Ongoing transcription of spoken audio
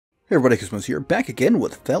Hey everybody, Koosemose here, back again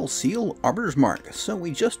with Fell Seal Arbiter's Mark. So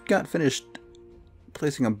we just got finished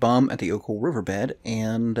placing a bomb at the Oak Riverbed,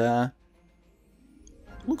 and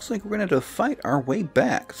looks like we're going to have to fight our way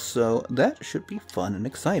back. So that should be fun and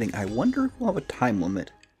exciting. I wonder if we'll have a time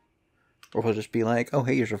limit. Or if it'll just be like, oh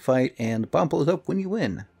hey, here's a fight, and the bomb blows up when you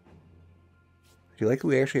win. Do you like that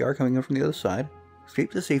we actually are coming in from the other side?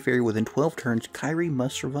 Escape the safe area within 12 turns. Kyrie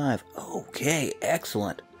must survive. Okay,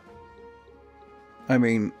 excellent. I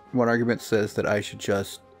mean, one argument says that I should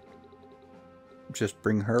just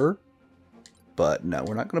bring her, but no,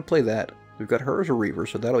 we're not going to play that. We've got her as a Reaver,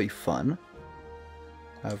 so that'll be fun.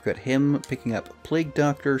 I've got him picking up Plague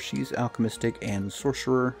Doctor, she's Alchemistic and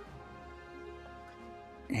Sorcerer.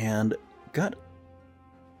 And got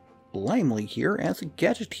Limely here as a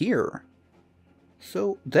Gadgeteer.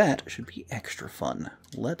 So that should be extra fun.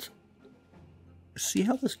 Let's see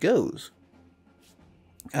how this goes.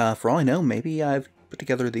 For all I know, maybe I've put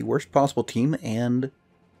together the worst possible team and,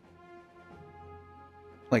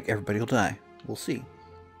 like, everybody will die. We'll see.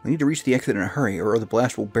 We need to reach the exit in a hurry, or the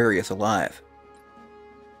blast will bury us alive.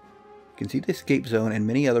 You can see the escape zone and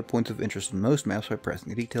many other points of interest in most maps by pressing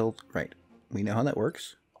the details. Right. We know how that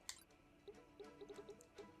works.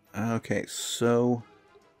 Okay, so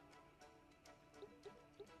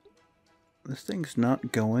this thing's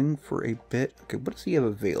not going for a bit. Okay, what does he have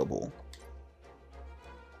available?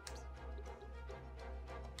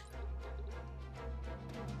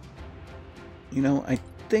 You know, I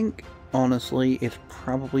think, honestly, it's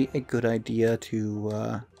probably a good idea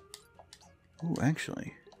to, oh,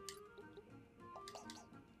 actually.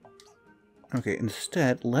 Okay,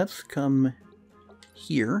 instead, let's come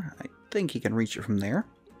here. I think he can reach it from there.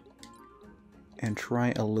 And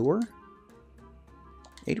try a lure.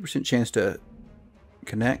 80% chance to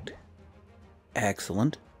connect.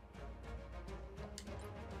 Excellent.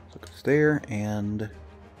 Look, it's there, and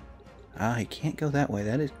he can't go that way.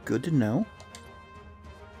 That is good to know.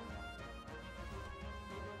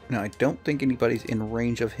 Now, I don't think anybody's in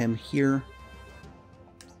range of him here,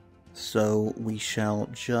 so we shall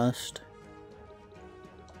just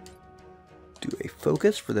do a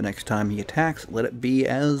focus for the next time he attacks. Let it be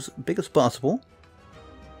as big as possible.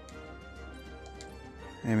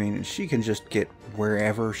 I mean, she can just get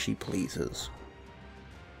wherever she pleases.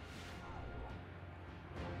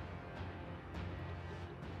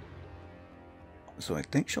 So I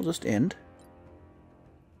think she'll just end.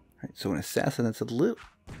 Alright, so an assassin that's a little...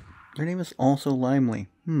 Their name is also Limely.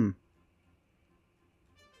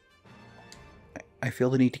 I feel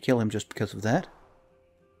the need to kill him just because of that.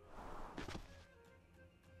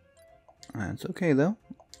 That's okay, though.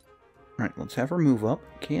 Alright, let's have her move up.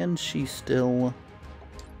 Can she still...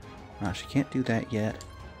 she can't do that yet.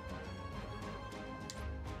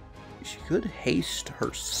 She could haste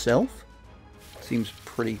herself. Seems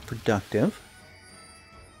pretty productive.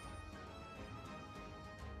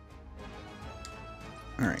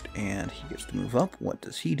 Alright, and he gets to move up. What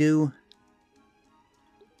does he do?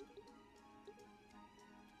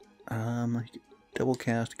 Double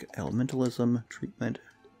cast, elementalism, treatment.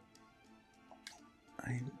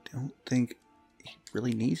 I don't think he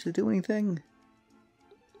really needs to do anything.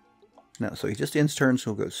 No, so he just ends turn,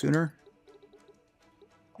 so he'll go sooner.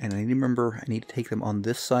 And I need to remember, I need to take them on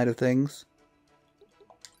this side of things.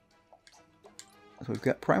 So we've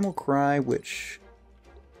got Primal Cry, which...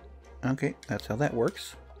 Okay, that's how that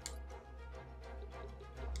works.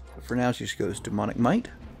 But for now, she just goes Demonic Might.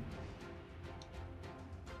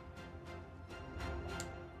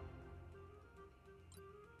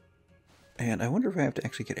 And I wonder if I have to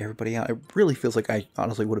actually get everybody out. It really feels like I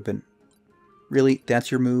honestly would have been... Really? That's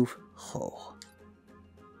your move? Oh.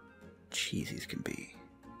 Cheesy as can be.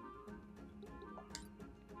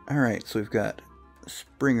 Alright, so we've got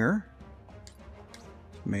Springer.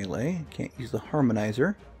 Melee. Can't use the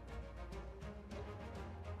Harmonizer.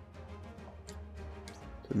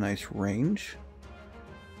 It's a nice range.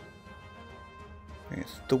 Okay,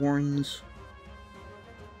 it's Thorns.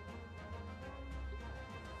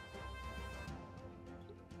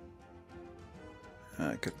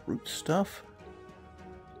 Good root stuff.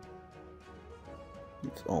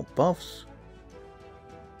 It's all buffs.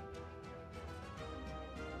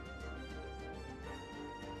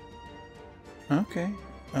 Okay.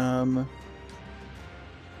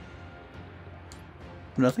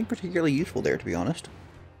 Nothing particularly useful there, to be honest.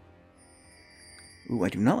 Ooh, I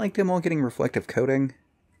do not like them all getting reflective coating.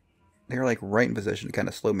 They're like right in position to kind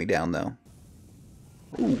of slow me down, though.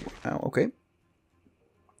 Ooh, ow, okay.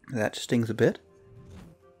 That stings a bit.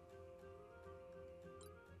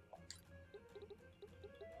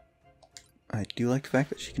 I do like the fact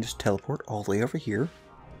that she can just teleport all the way over here.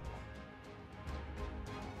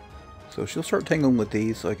 So she'll start tangling with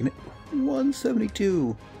these, so I can hit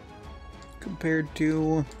 172 compared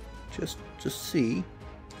to just C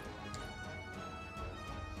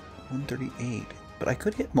 138. But I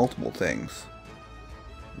could hit multiple things.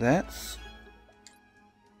 That's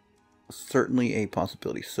certainly a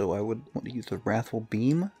possibility. So I would want to use the Wrathful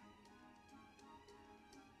Beam.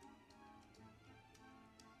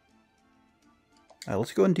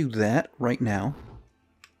 Let's go and do that right now.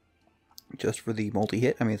 Just for the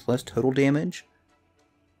multi-hit. I mean, it's less total damage.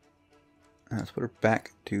 Let's put her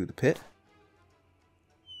back to the pit.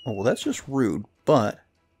 Oh, well, that's just rude, but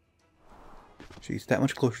she's that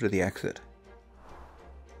much closer to the exit.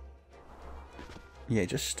 Yeah,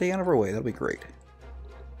 just stay out of her way. That'll be great.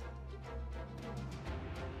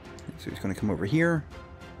 So he's going to come over here.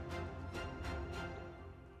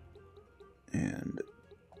 And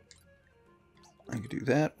I could do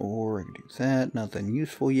that, or I could do that. Nothing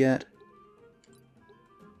useful yet.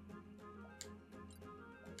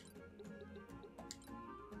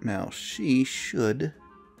 Now, she should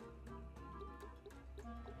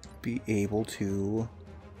be able to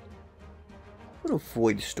put a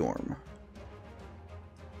Void Storm.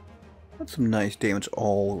 That's some nice damage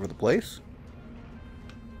all over the place.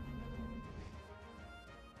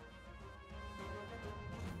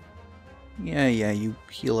 Yeah, you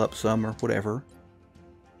heal up some or whatever.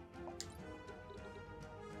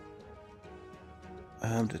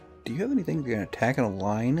 Do you have anything you're going to attack in a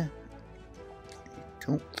line?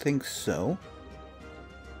 Don't think so.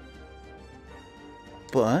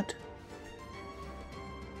 But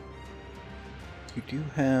you do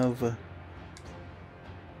have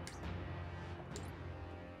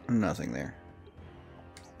nothing there.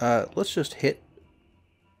 Let's just hit.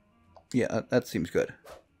 Yeah, that seems good.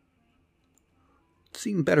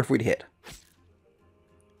 Seemed better if we'd hit.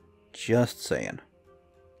 Just saying.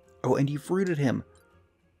 Oh, and you've rooted him.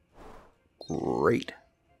 Great.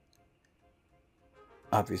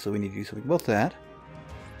 Obviously, we need to do something about that.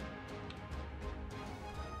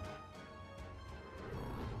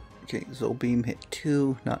 Okay, Zol Beam hit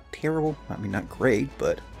 2. Not terrible. I mean, not great,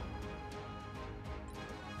 but...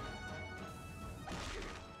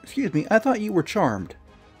 Excuse me, I thought you were charmed.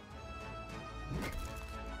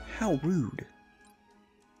 How rude.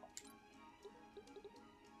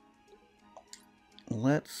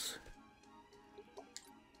 Let's...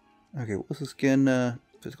 Okay, what was this again?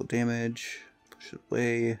 Physical damage. Push it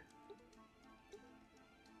away.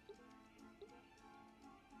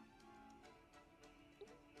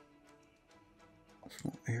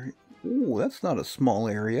 Small area. Ooh, that's not a small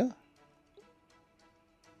area.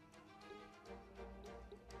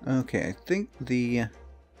 Okay, I think the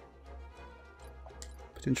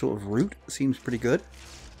potential of root seems pretty good.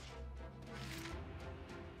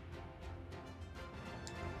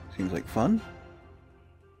 Seems like fun.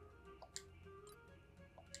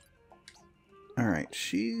 Alright,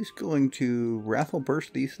 she's going to Wrathful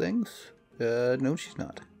Burst these things. No, she's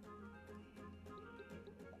not.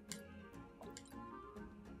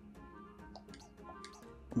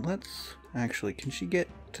 Let's... Actually, can she get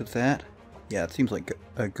to that? Yeah, it seems like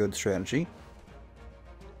a good strategy.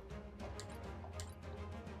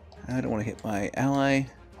 I don't want to hit my ally,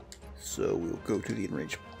 so we'll go to the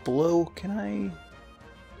enraged blow. Can I...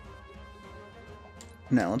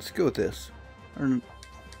 Now, let's go with this.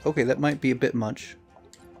 Okay, that might be a bit much.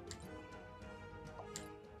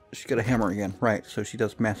 She's got a hammer again. Right, so she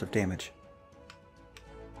does massive damage.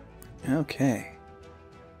 Okay.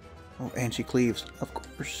 Oh, and she cleaves. Of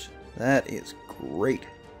course. That is great.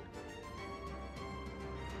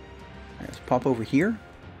 Right, let's pop over here.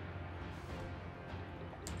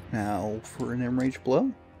 Now, for an enraged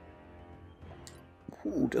blow.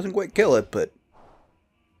 Ooh, doesn't quite kill it, but...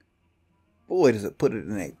 Boy, does it put it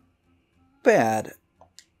in a bad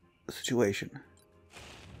situation.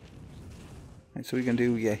 Alright, so we're going to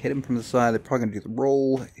do, yeah, hit him from the side. They're probably going to do the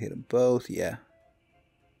roll. Hit them both, yeah.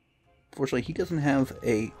 Fortunately, he doesn't have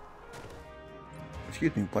a...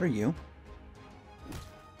 Excuse me, what are you?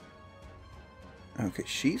 Okay,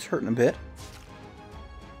 she's hurting a bit.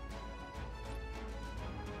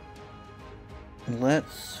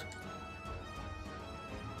 Let's...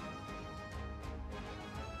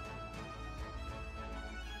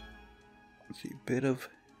 see, a bit of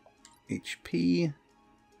HP.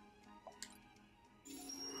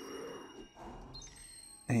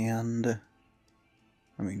 And...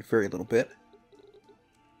 I mean, very little bit.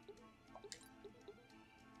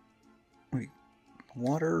 Wait,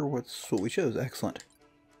 water? What's what we chose? Excellent.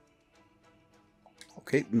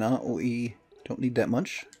 Okay, no, we don't need that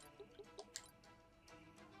much.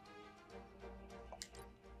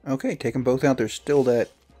 Okay, take them both out. There's still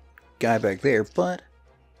that guy back there, but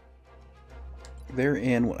They're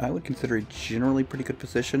in what I would consider a generally pretty good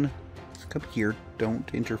position. Let's come here.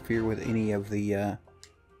 Don't interfere with any of the...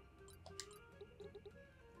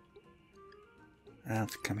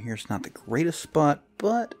 let's come here. It's not the greatest spot,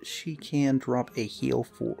 but she can drop a heal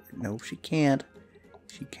for... No, she can't.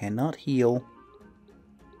 She cannot heal.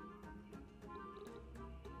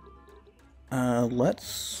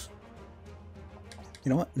 Let's... You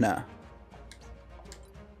know what? Nah.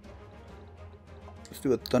 Let's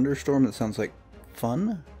do a thunderstorm. That sounds like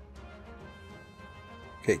fun.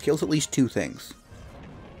 Okay, it kills at least 2 things.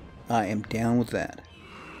 I am down with that.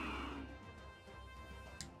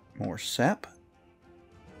 More sap.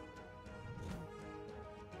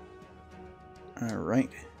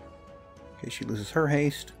 Alright. Okay, she loses her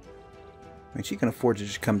haste. I mean, she can afford to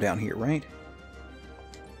just come down here, right?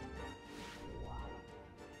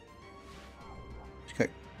 She's got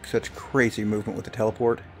such crazy movement with the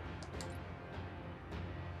teleport.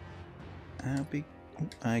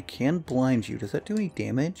 I can blind you. Does that do any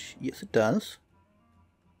damage? Yes, it does.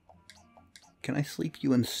 Can I sleep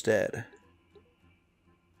you instead?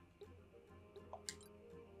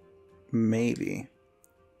 Maybe.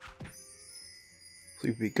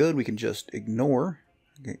 Sleep would be good. We can just ignore.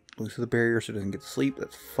 Okay, loose the barrier so it doesn't get to sleep.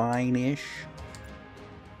 That's fine-ish.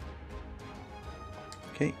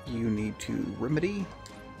 Okay, you need to remedy.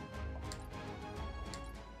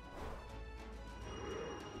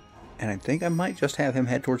 And I think I might just have him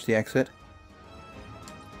head towards the exit.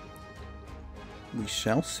 We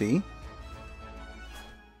shall see.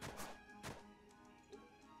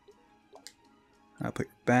 I'll put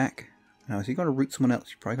you back. Now, is he going to root someone else?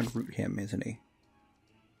 He's probably going to root him, isn't he?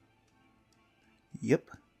 Yep.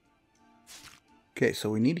 Okay, so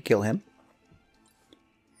we need to kill him.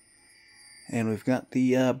 And we've got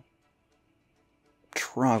the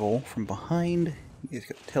Troggle from behind. He's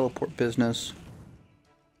got the teleport business.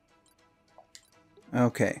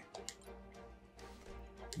 Okay.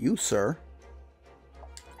 You, sir,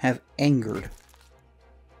 have angered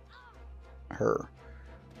her.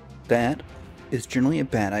 That is generally a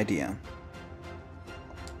bad idea.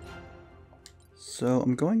 So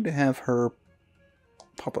I'm going to have her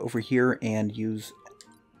pop over here and use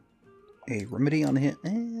a remedy on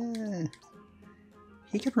him.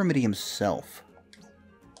 He can remedy himself.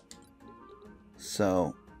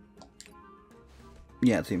 So,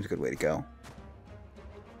 yeah, it seems a good way to go.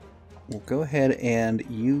 We'll go ahead and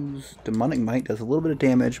use Demonic Might. Does a little bit of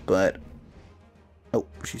damage, but... Oh,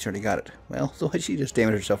 she's already got it. Well, so she just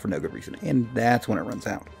damaged herself for no good reason. And that's when it runs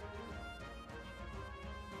out.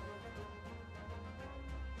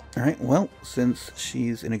 Alright, well, since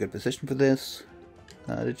she's in a good position for this...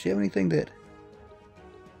 did she have anything that...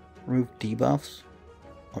 removed debuffs?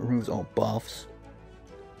 Well, it removes all buffs.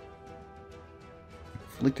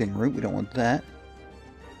 Afflicting Root, we don't want that.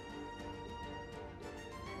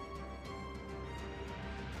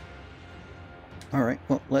 Alright,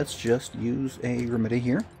 well, let's just use a remedy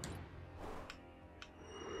here.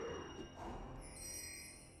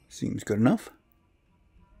 Seems good enough.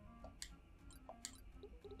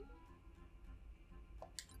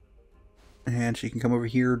 And she can come over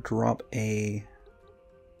here, drop a...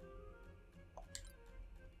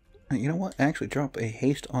 You know what? Actually, drop a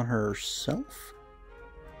haste on herself.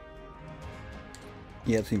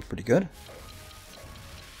 Yeah, it seems pretty good.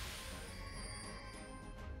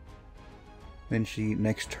 Then she,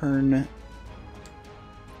 next turn,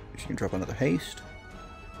 she can drop another haste.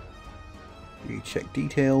 We check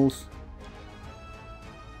details.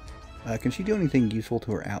 Can she do anything useful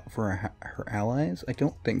to her her allies? I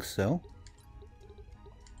don't think so.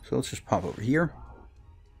 So let's just pop over here.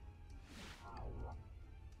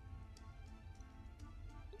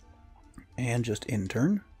 And just in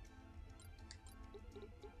turn.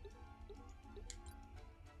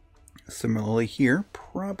 Similarly here,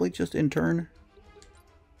 probably just in turn.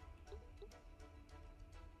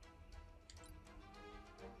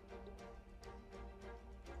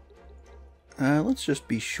 Let's just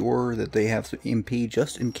be sure that they have some MP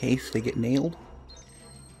just in case they get nailed.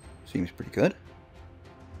 Seems pretty good.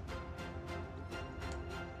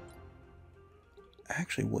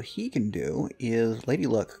 Actually, what he can do is Lady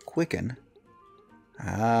Luck quicken.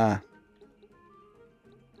 Ah.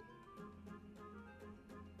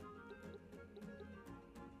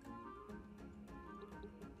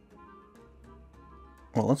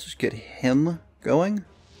 Well, let's just get him going.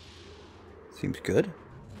 Seems good.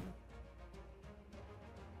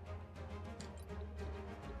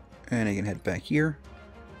 And he can head back here.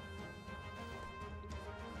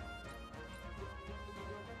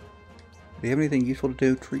 Do you have anything useful to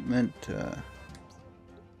do? Treatment?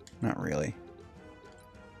 Not really.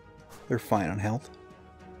 They're fine on health.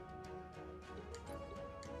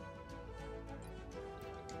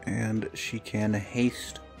 And she can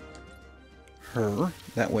haste her.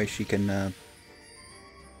 That way she can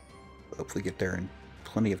hopefully get there in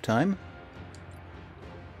plenty of time.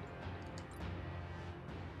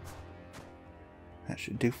 That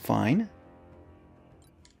should do fine.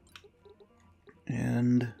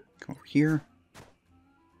 And come over here.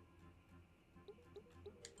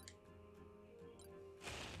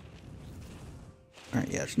 Alright,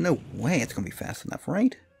 yeah, there's no way it's going to be fast enough,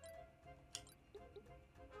 right?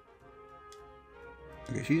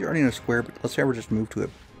 Okay, she's already in a square, but let's have her just move to a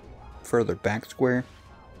further back square.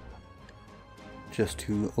 Just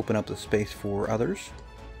to open up the space for others.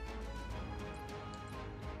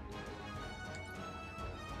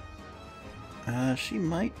 She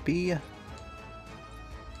might be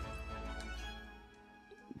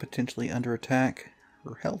potentially under attack.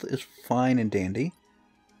 Her health is fine and dandy.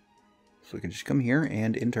 So we can just come here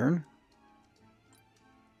and in turn.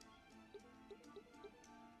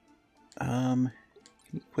 Can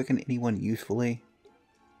you quicken anyone usefully?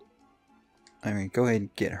 I mean, go ahead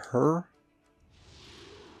and get her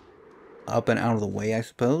up and out of the way, I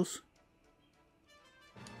suppose.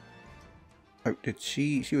 Oh, did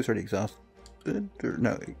she was already exhausted? Or,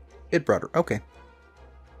 no, it brought her. Okay.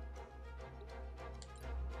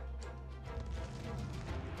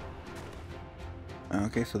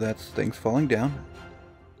 Okay, so that's things falling down.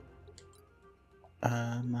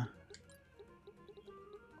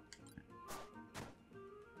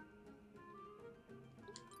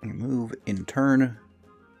 Move in turn.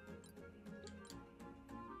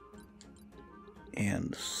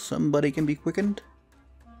 And somebody can be quickened.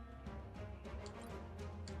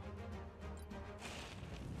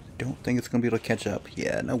 Don't think it's going to be able to catch up.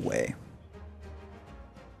 Yeah, no way.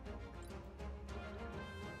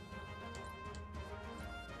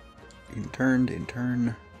 In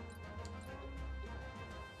turn.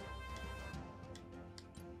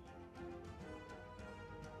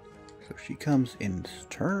 So she comes in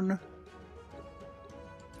turn.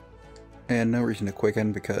 And no reason to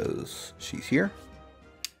quicken because she's here.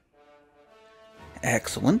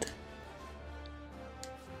 Excellent.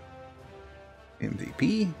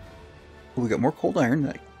 MVP. Oh, we got more cold iron.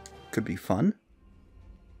 That could be fun.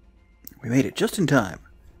 We made it just in time.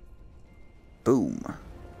 Boom.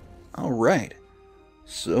 Alright.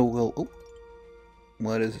 So we'll... Oh,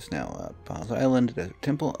 what is this now? Paz Island, Desert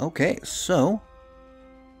Temple. Okay, so...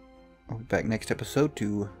 I'll be back next episode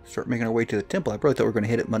to start making our way to the temple. I probably thought we were going to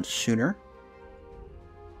hit it much sooner.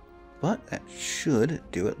 But that should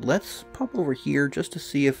do it. Let's pop over here just to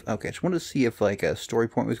see if... Okay, I just wanted to see if like a story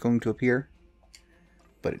point was going to appear.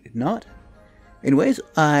 But it did not. Anyways,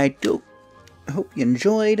 I do hope you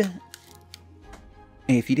enjoyed.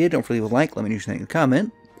 And if you did, don't forget to leave a like. Let me know something in the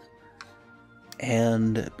comment.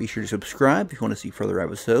 And be sure to subscribe if you want to see further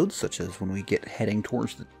episodes, such as when we get heading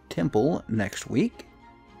towards the temple next week.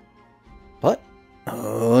 But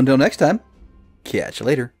until next time, catch you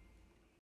later.